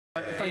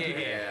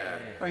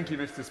Thank you,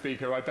 Mr.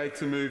 Speaker. I beg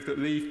to move that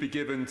leave be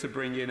given to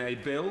bring in a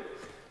bill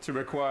to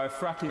require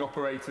fracking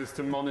operators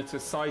to monitor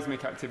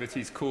seismic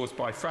activities caused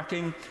by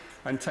fracking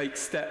and take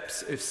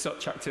steps if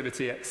such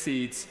activity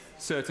exceeds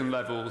certain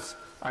levels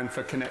and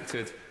for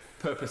connected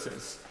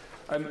purposes.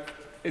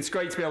 It's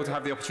great to be able to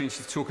have the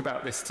opportunity to talk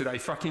about this today.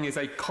 Fracking is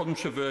a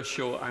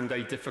controversial and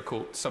a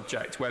difficult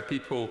subject where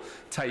people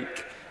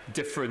take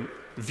different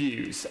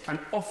views, and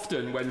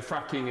often when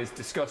fracking is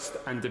discussed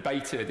and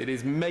debated, it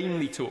is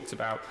mainly talked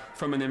about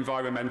from an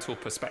environmental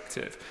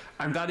perspective,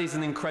 and that is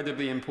an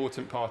incredibly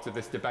important part of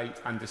this debate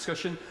and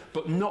discussion,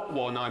 but not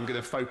one I'm going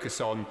to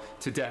focus on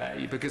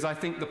today, because I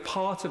think the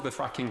part of the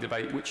fracking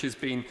debate which has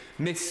been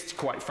missed,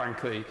 quite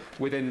frankly,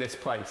 within this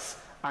place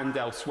and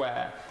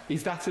elsewhere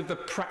is that of the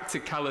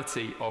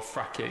practicality of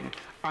fracking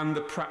and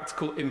the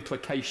practical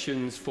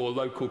implications for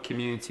local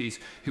communities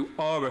who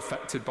are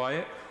affected by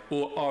it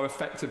or are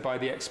affected by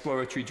the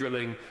exploratory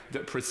drilling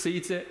that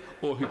precedes it,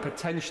 or who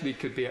potentially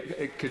could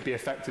be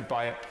affected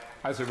by it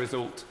as a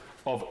result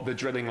of the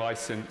drilling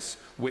licence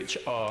which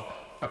are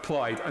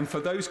applied. And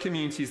for those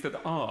communities that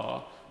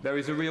are, there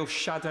is a real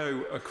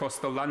shadow across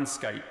the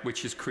landscape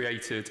which is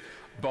created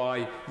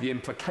by the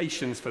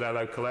implications for their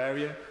local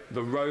area,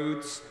 the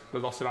roads, the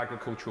loss of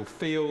agricultural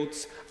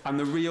fields, and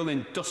the real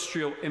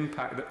industrial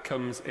impact that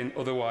comes in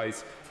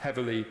otherwise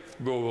heavily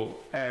rural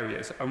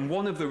areas. And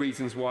one of the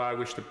reasons why I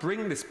wish to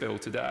bring this bill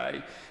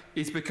today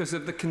is because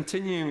of the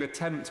continuing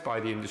attempt by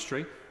the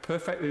industry,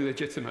 perfectly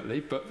legitimately,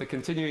 but the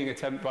continuing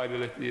attempt by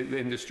the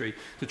industry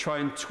to try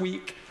and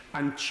tweak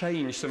and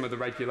change some of the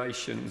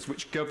regulations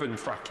which govern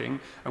fracking,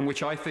 and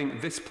which I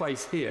think this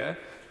place here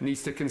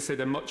needs to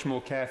consider much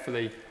more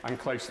carefully and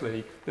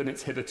closely than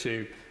it's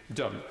hitherto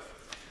done.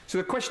 So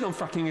the question on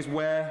fracking is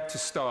where to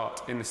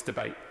start in this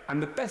debate.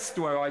 And the best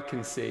where I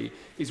can see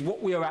is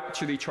what we are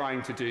actually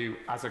trying to do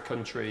as a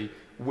country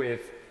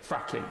with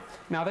fracking.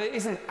 Now, that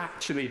isn't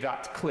actually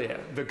that clear.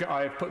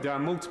 I have put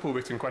down multiple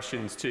written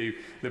questions to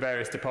the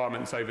various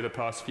departments over the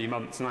past few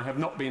months, and I have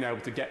not been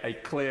able to get a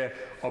clear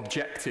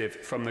objective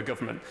from the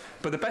government.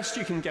 But the best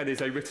you can get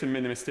is a written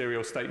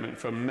ministerial statement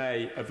from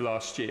May of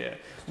last year,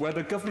 where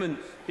the government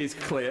is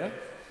clear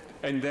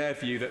in their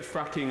view that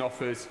fracking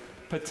offers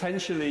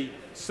potentially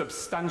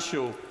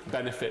substantial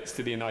benefits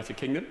to the United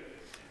Kingdom,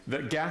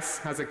 that gas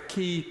has a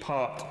key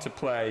part to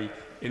play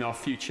in our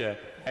future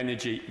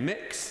energy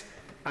mix,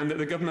 and that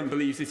the government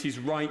believes it is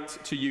right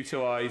to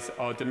utilise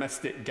our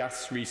domestic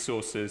gas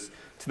resources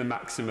to the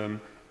maximum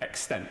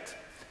extent.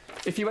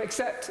 If you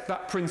accept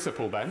that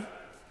principle, then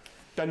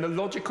the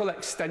logical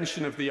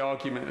extension of the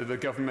argument that the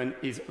government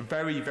is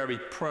very, very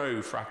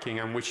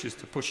pro-fracking and wishes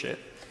to push it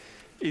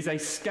is a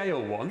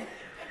scale one,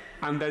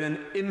 and then an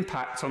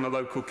impact on the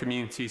local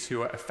communities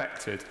who are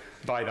affected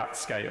by that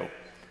scale.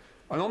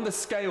 And on the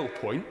scale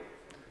point,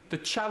 the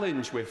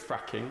challenge with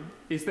fracking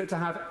is that to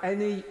have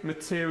any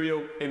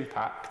material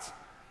impact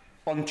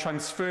on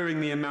transferring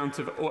the amount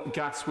of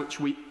gas which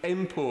we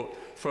import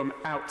from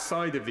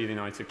outside of the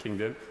United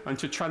Kingdom and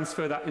to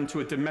transfer that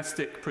into a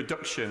domestic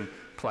production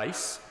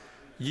place,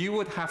 you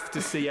would have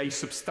to see a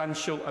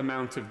substantial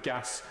amount of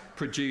gas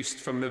produced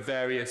from the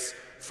various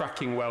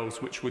fracking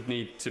wells which would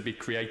need to be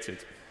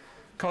created.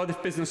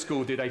 Cardiff Business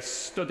School did a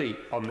study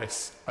on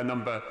this a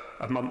number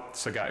of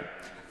months ago,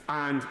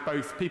 and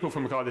both people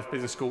from Cardiff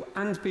Business School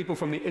and people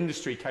from the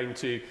industry came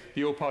to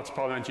the all-party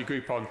parliamentary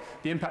group on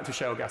the impact of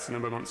shale gas a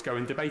number of months ago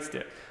and debated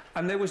it.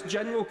 And there was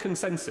general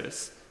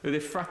consensus that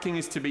if fracking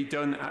is to be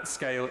done at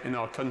scale in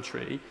our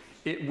country,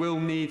 it will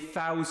need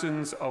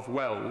thousands of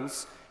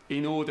wells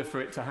in order for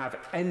it to have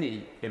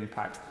any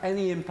impact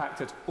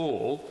at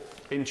all,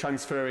 in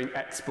transferring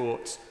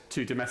exports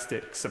to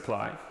domestic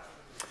supply.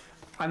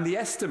 And the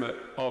estimate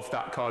of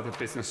that Cardiff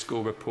Business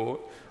School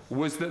report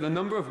was that the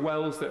number of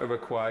wells that are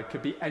required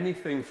could be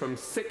anything from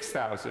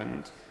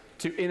 6,000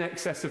 to in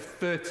excess of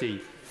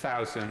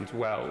 30,000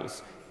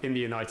 wells in the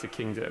United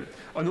Kingdom.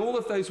 And all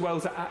of those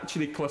wells are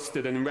actually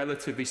clustered in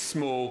relatively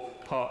small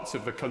parts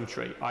of the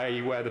country,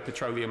 i.e. where the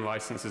petroleum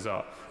licences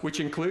are, which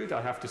include,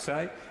 I have to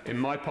say, in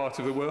my part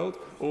of the world,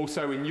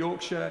 also in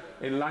Yorkshire,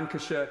 in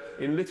Lancashire,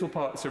 in little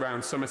parts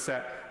around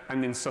Somerset,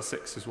 and in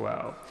Sussex as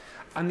well.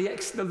 And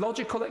the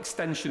logical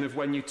extension of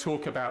when you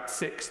talk about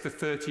 6,000 to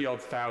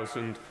 30-odd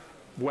thousand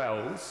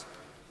wells,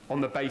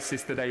 on the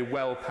basis that a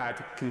well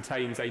pad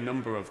contains a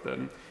number of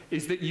them,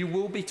 is that you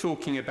will be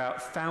talking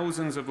about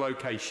thousands of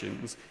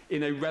locations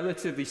in a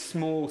relatively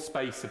small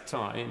space of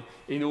time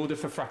in order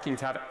for fracking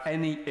to have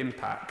any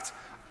impact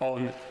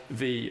on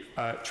the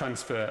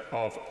transfer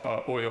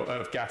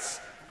of gas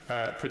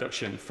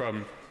production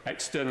from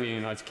externally in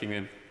the United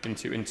Kingdom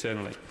into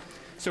internally.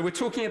 So we're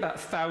talking about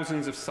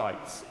thousands of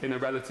sites in a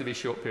relatively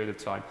short period of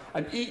time.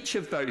 And each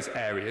of those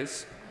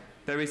areas,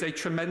 there is a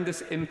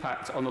tremendous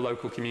impact on the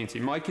local community.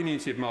 My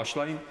community of Marsh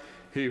Lane,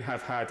 who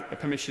have had a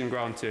permission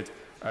granted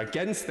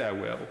against their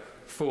will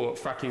for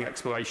fracking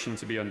exploration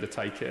to be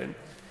undertaken,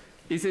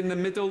 is in the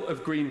middle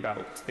of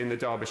Greenbelt in the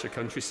Derbyshire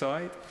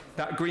countryside.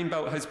 That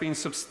Greenbelt has been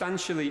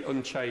substantially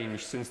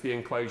unchanged since the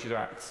Enclosure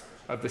Act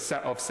of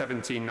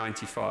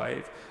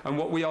 1795. And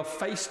what we are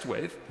faced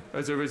with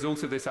as a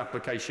result of this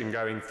application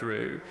going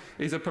through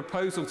is a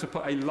proposal to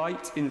put a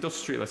light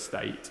industrial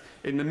estate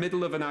in the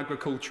middle of an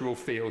agricultural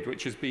field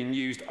which has been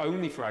used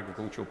only for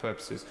agricultural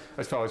purposes,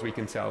 as far as we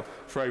can tell,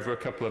 for over a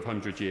couple of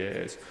hundred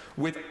years,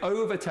 with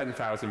over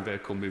 10,000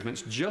 vehicle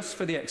movements just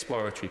for the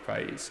exploratory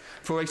phase,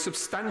 for a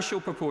substantial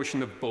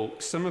proportion of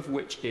bulk, some of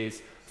which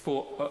is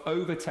for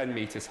over 10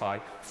 metres high,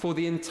 for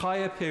the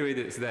entire period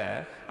it's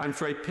there, and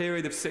for a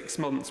period of 6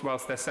 months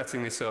whilst they're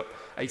setting this up,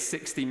 a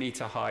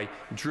 60-metre high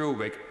drill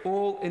rig,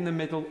 all in the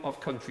middle of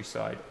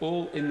countryside,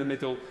 all in the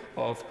middle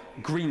of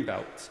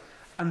greenbelt.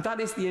 And that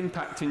is the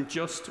impact in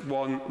just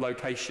one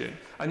location.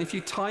 And if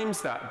you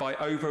times that by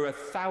over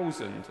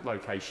 1,000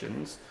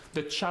 locations,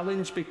 the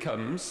challenge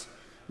becomes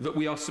that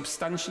we are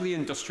substantially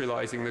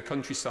industrialising the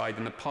countryside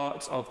and the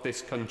parts of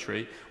this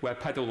country where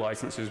pedal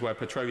licences, where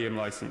petroleum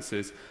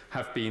licences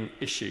have been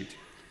issued.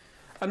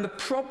 And the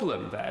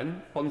problem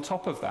then, on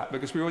top of that,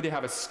 because we already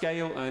have a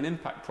scale and an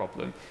impact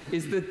problem,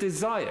 is the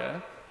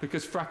desire,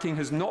 because fracking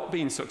has not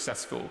been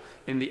successful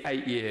in the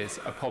 8 years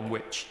upon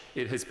which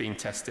it has been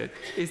tested,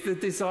 is the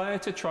desire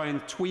to try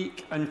and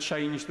tweak and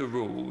change the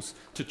rules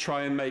to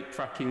try and make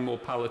fracking more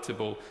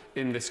palatable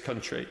in this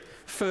country.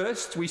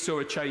 First, we saw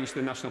a change to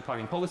the National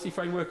Planning Policy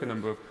Framework a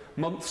number of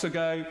months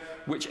ago,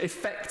 which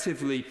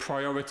effectively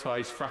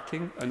prioritised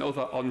fracking and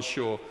other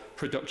onshore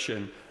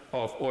production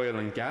of oil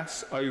and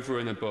gas over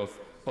and above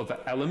other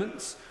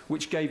elements,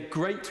 which gave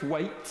great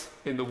weight,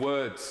 in the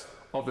words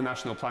of the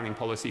National Planning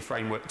Policy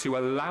Framework, to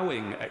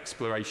allowing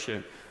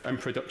exploration and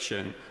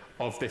production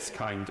of this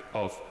kind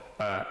of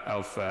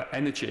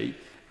energy,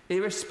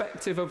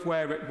 irrespective of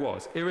where it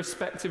was,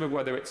 irrespective of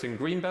whether it's in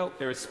greenbelt,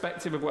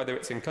 irrespective of whether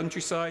it's in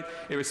countryside,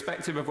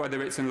 irrespective of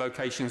whether it's in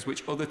locations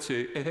which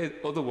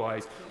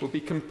otherwise would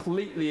be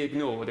completely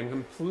ignored and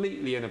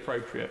completely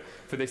inappropriate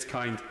for this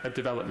kind of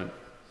development.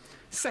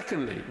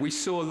 Secondly, we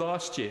saw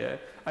last year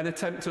an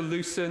attempt to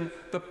loosen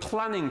the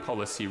planning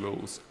policy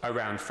rules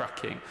around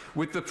fracking,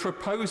 with the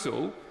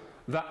proposal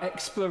that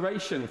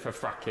exploration for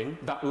fracking,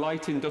 that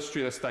light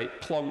industrial estate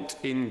plonked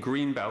in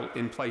greenbelt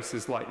in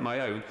places like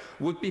my own,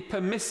 would be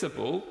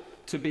permissible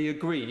to be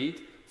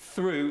agreed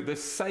through the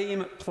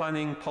same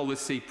planning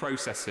policy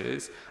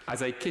processes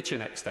as a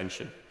kitchen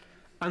extension.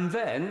 And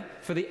then,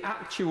 for the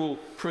actual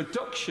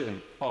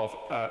production of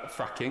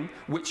fracking,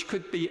 which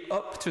could be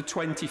up to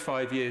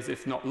 25 years,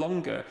 if not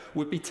longer,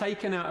 would be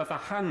taken out of the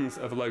hands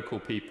of local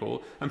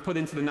people and put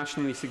into the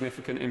nationally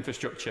significant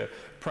infrastructure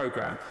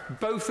programme,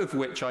 both of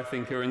which I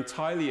think are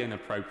entirely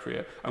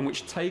inappropriate and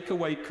which take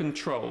away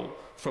control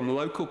from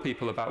local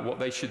people about what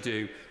they should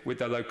do with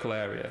their local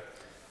area.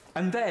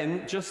 And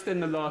then, just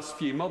in the last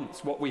few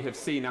months, what we have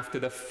seen after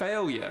the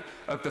failure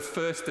of the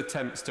first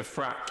attempts to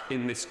frack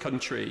in this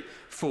country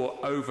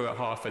for over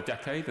half a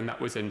decade, and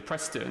that was in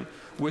Preston,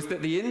 was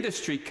that the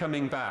industry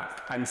coming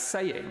back and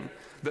saying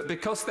that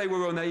because they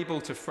were unable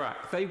to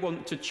frack, they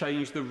want to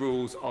change the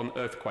rules on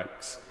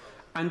earthquakes.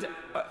 And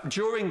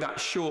during that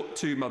short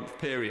 2-month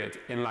period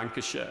in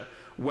Lancashire,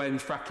 when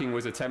fracking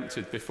was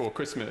attempted before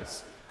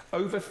Christmas,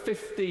 over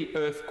 50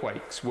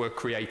 earthquakes were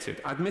created,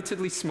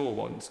 admittedly small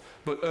ones,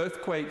 but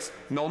earthquakes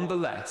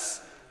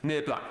nonetheless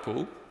near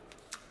Blackpool.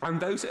 And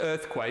those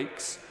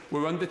earthquakes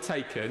were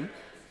undertaken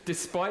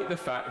despite the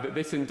fact that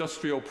this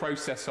industrial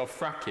process of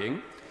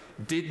fracking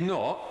did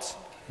not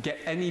get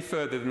any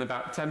further than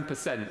about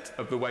 10%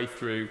 of the way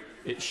through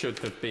it should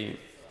have been.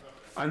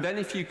 And then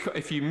if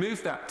you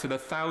move that to the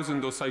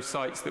 1,000 or so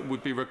sites that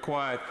would be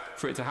required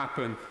for it to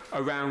happen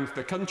around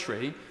the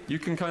country, you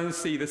can kind of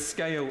see the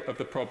scale of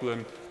the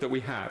problem that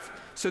we have.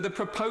 So the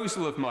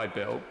proposal of my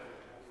bill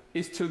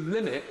is to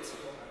limit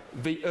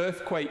the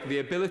earthquake, the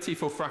ability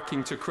for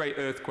fracking to create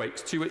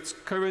earthquakes, to its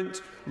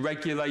current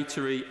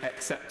regulatory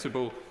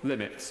acceptable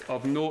limits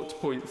of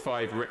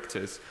 0.5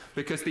 Richters,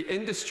 because the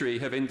industry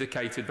have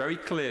indicated very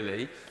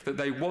clearly that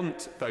they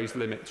want those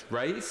limits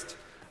raised.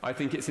 I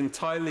think it's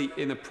entirely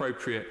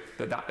inappropriate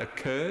that that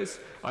occurs,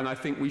 and I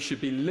think we should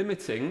be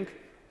limiting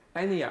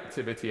any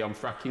activity on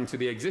fracking to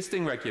the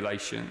existing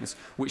regulations,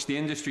 which the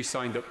industry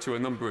signed up to a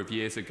number of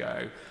years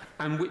ago,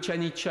 and which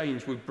any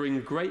change would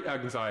bring great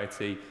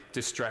anxiety,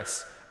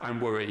 distress,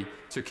 and worry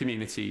to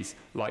communities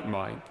like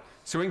mine.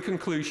 So in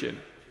conclusion,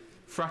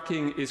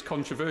 fracking is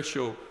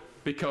controversial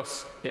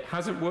because it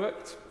hasn't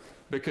worked,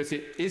 because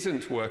it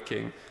isn't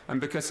working, and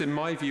because in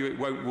my view it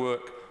won't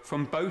work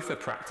from both a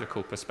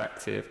practical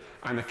perspective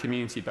and a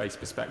community-based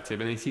perspective.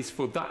 And it is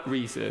for that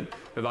reason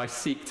that I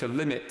seek to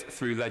limit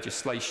through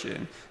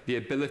legislation the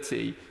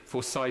ability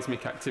for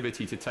seismic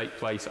activity to take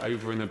place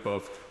over and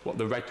above what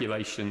the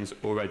regulations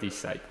already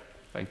say.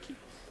 Thank you.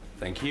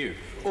 Thank you.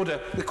 Order.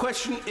 The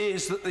question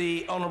is that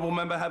the honourable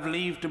member have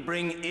leave to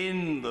bring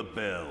in the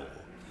bill.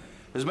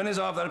 As many as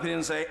are of that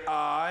opinion say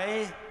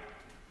aye.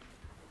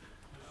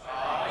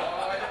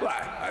 Aye. Well,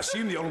 I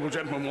assume the honourable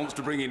gentleman wants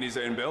to bring in his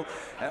own bill.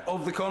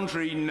 Of the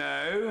contrary,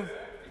 no.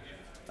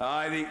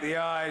 I think the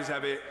ayes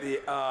have it. The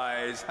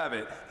ayes have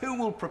it. Who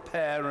will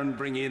prepare and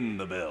bring in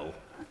the bill?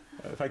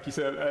 Thank you,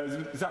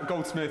 sir. Zach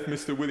Goldsmith,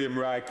 Mr. William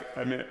Ragg,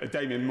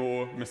 Damien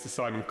Moore, Mr.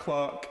 Simon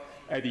Clark,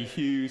 Eddie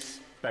Hughes,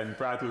 Ben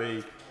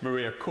Bradley,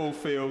 Maria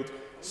Caulfield,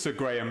 Sir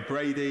Graham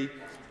Brady,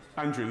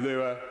 Andrew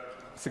Lewis,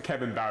 Sir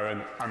Kevin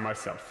Barron, and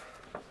myself.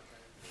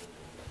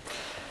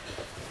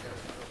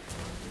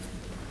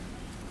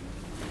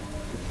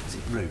 Is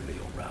it Rowley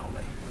or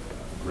Rowley?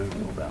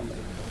 Rowley or Rowley?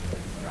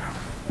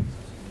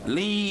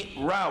 Lee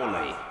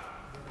Rowley.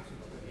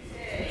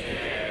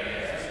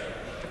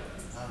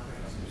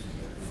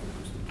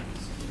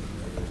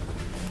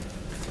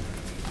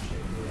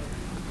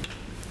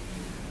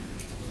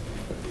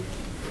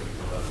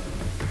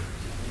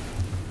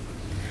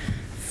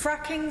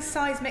 Fracking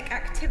Seismic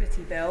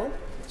Activity Bill.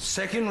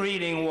 Second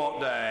reading what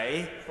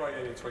day?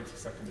 Friday the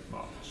 22nd of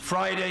March.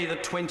 Friday the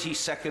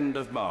 22nd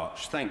of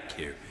March. Thank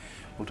you.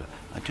 Order.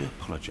 I do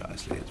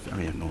apologise, Lee. It's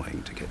very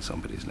annoying to get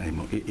somebody's name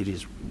wrong.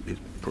 It's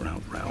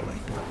pronounced Rowley.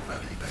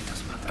 Rowley, but it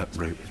doesn't matter.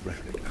 Rowley.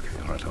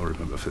 Okay, all right, I'll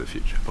remember for the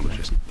future.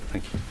 Apologies.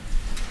 Thank you.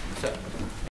 Sir.